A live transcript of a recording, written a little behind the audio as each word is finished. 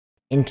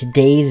In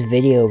today's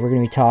video, we're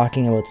going to be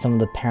talking about some of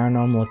the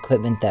paranormal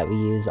equipment that we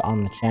use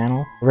on the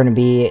channel. We're going to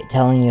be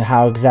telling you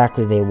how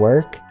exactly they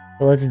work.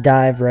 So let's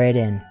dive right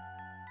in.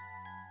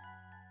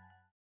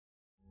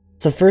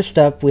 So first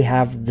up, we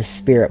have the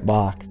Spirit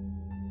Box.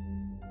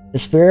 The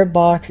Spirit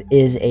Box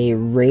is a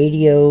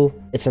radio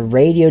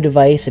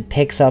device. It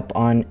picks up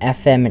on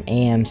FM and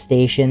AM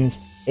stations.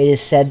 It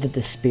is said that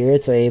the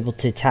spirits are able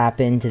to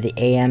tap into the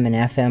AM and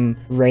FM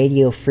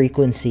radio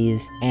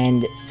frequencies,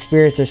 and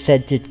spirits are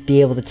said to be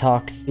able to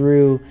talk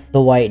through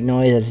the white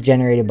noise that's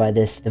generated by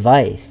this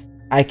device.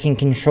 I can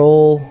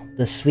control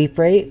the sweep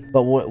rate,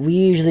 but what we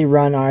usually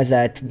run ours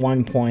at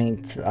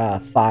 1.5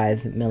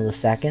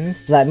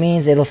 milliseconds. So that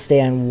means it'll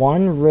stay on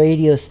one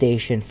radio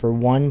station for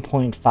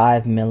 1.5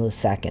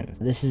 milliseconds.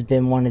 This has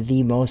been one of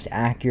the most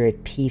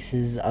accurate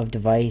pieces of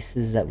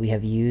devices that we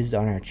have used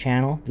on our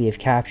channel. We have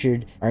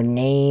captured our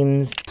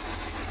names.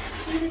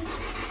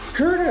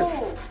 Curtis!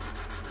 Oh.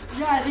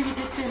 Yeah, I think you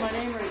did say my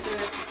name right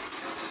there.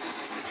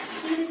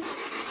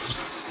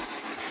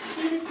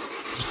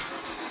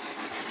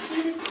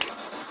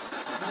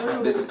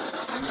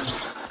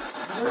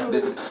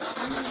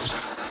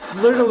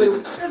 Literally,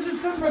 this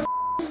is my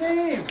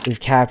name. We've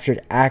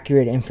captured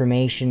accurate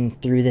information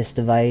through this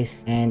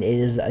device, and it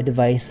is a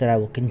device that I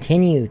will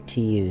continue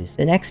to use.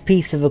 The next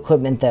piece of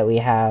equipment that we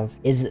have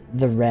is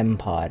the REM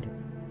pod.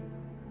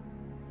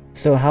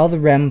 So how the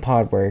REM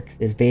pod works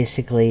is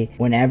basically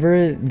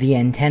whenever the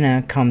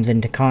antenna comes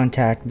into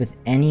contact with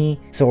any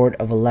sort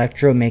of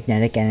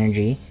electromagnetic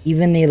energy,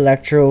 even the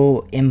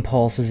electro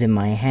impulses in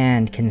my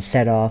hand can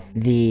set off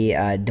the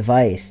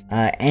device.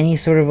 Any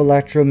sort of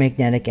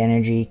electromagnetic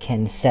energy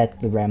can set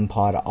the REM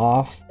pod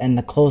off, and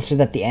the closer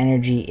that the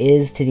energy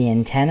is to the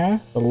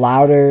antenna, the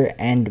louder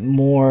and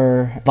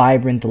more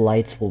vibrant the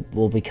lights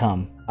will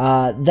become.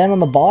 Then on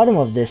the bottom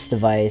of this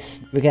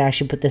device, we can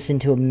actually put this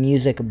into a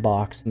music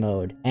box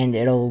mode, and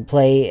it'll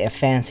play a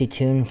fancy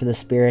tune for the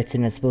spirits,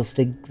 and we're supposed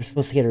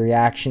to get a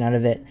reaction out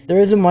of it. There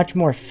is a much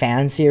more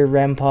fancier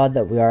REM pod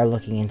that we are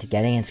looking into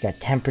getting. It's got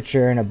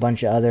temperature and a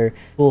bunch of other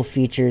cool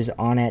features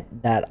on it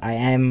that I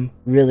am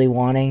really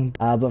wanting,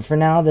 but for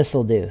now this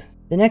will do.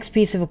 The next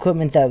piece of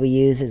equipment that we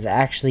use is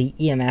actually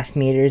EMF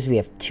meters. We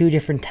have two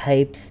different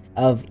types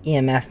of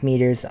EMF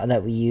meters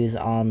that we use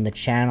on the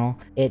channel.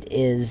 It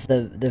is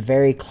the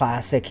very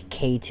classic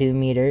K2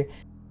 meter,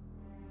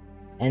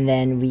 and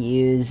then we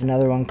use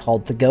another one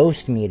called the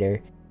ghost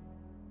meter.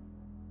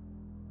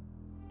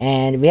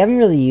 And we haven't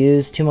really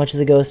used too much of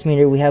the ghost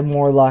meter. We have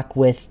more luck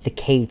with the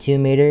K2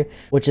 meter,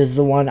 which is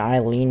the one I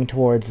lean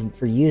towards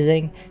for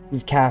using.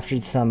 We've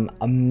captured some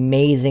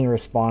amazing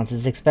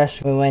responses,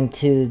 especially when we went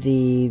to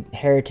the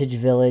Heritage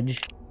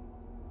Village.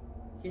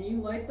 Can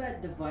you light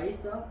that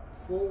device up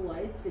full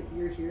lights if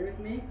you're here with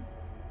me?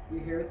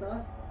 You're here with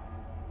us?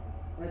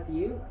 That's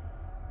you?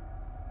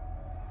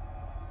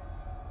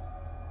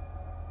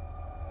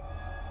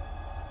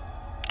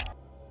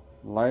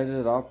 Light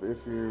it up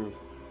if you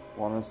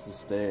want us to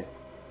stay.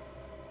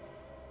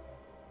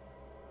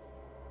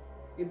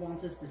 It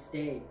wants us to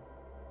stay.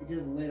 It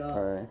just lit up.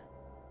 Alright.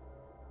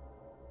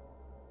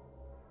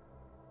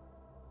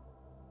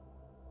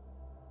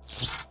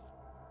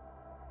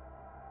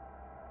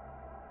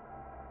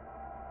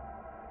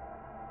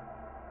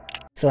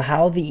 So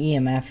how the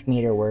EMF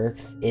meter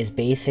works is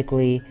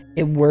basically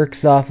it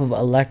works off of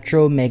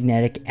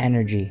electromagnetic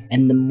energy,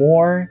 and the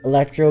more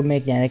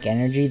electromagnetic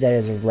energy that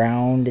is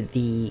around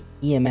the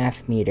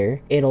EMF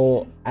meter,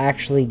 it'll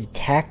actually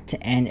detect,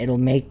 and it'll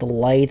make the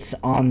lights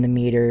on the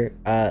meter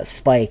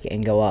spike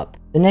and go up.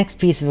 The next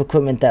piece of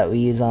equipment that we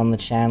use on the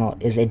channel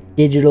is a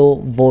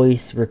digital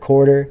voice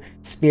recorder.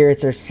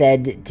 Spirits are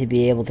said to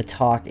be able to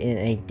talk in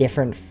a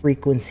different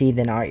frequency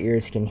than our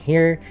ears can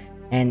hear,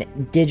 and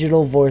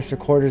digital voice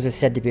recorders are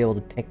said to be able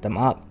to pick them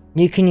up.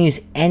 You can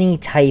use any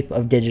type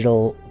of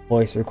digital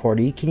voice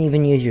recorder. You can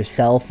even use your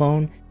cell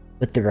phone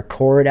with the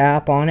record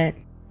app on it.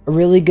 A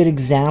really good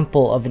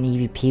example of an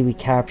EVP we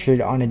captured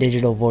on a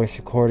digital voice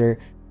recorder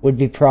would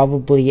be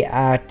probably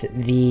at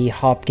the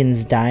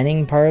Hopkins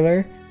Dining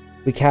Parlor.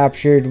 We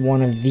captured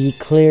one of the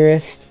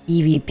clearest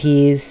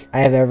EVPs I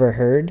have ever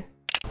heard.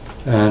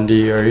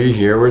 Andy, are you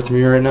here with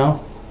me right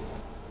now?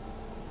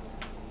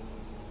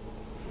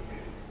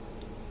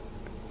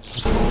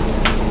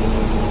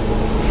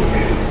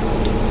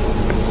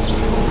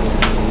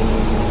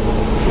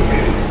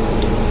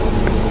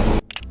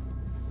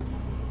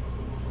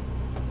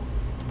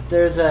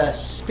 There's a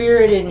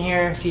spirit in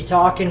here. If you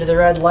talk into the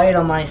red light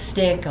on my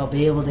stick, I'll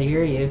be able to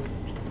hear you.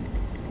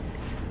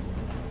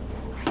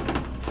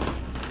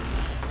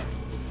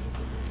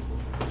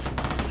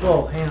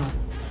 Whoa, hang on.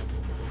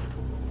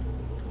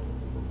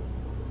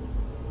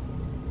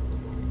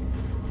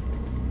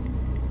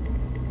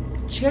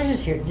 Did you guys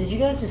just hear? Did you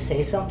guys just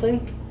say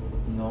something?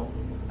 No.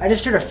 I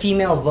just heard a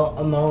female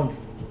moan.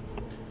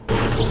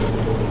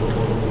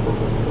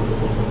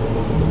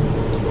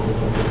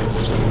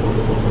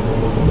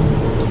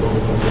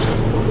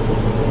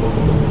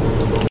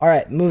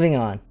 Alright, moving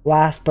on.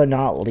 Last but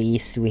not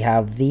least, we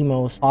have the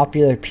most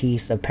popular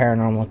piece of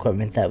paranormal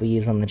equipment that we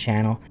use on the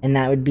channel, and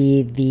that would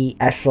be the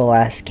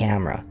SLS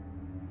camera.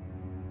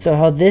 So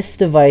how this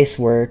device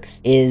works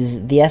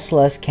is the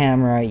SLS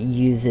camera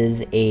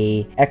uses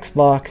a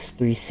Xbox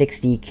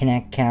 360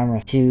 Kinect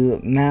camera to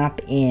map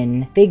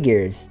in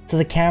figures. So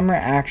the camera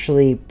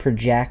actually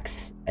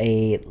projects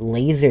a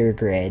laser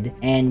grid,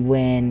 and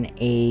when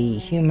a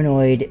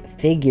humanoid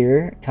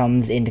figure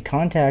comes into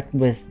contact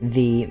with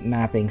the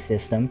mapping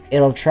system,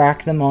 it'll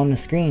track them on the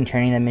screen,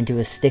 turning them into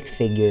a stick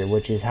figure,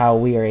 which is how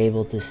we are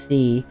able to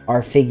see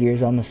our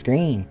figures on the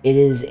screen. It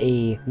is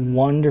a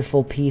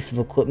wonderful piece of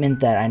equipment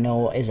that I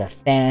know is a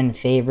fan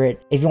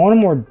favorite. If you want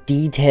a more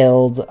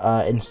detailed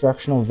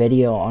instructional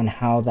video on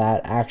how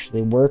that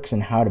actually works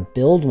and how to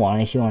build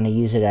one if you want to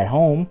use it at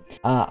home,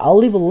 I'll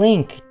leave a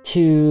link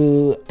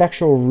to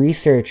Spectral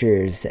Researchers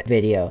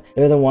video.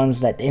 They're the ones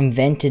that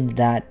invented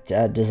that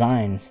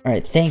designs.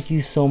 Alright, thank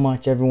you so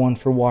much everyone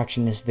for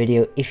watching this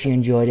video. If you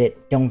enjoyed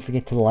it, don't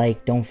forget to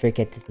like, don't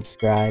forget to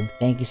subscribe.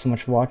 Thank you so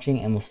much for watching,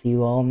 and we'll see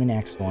you all in the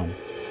next one.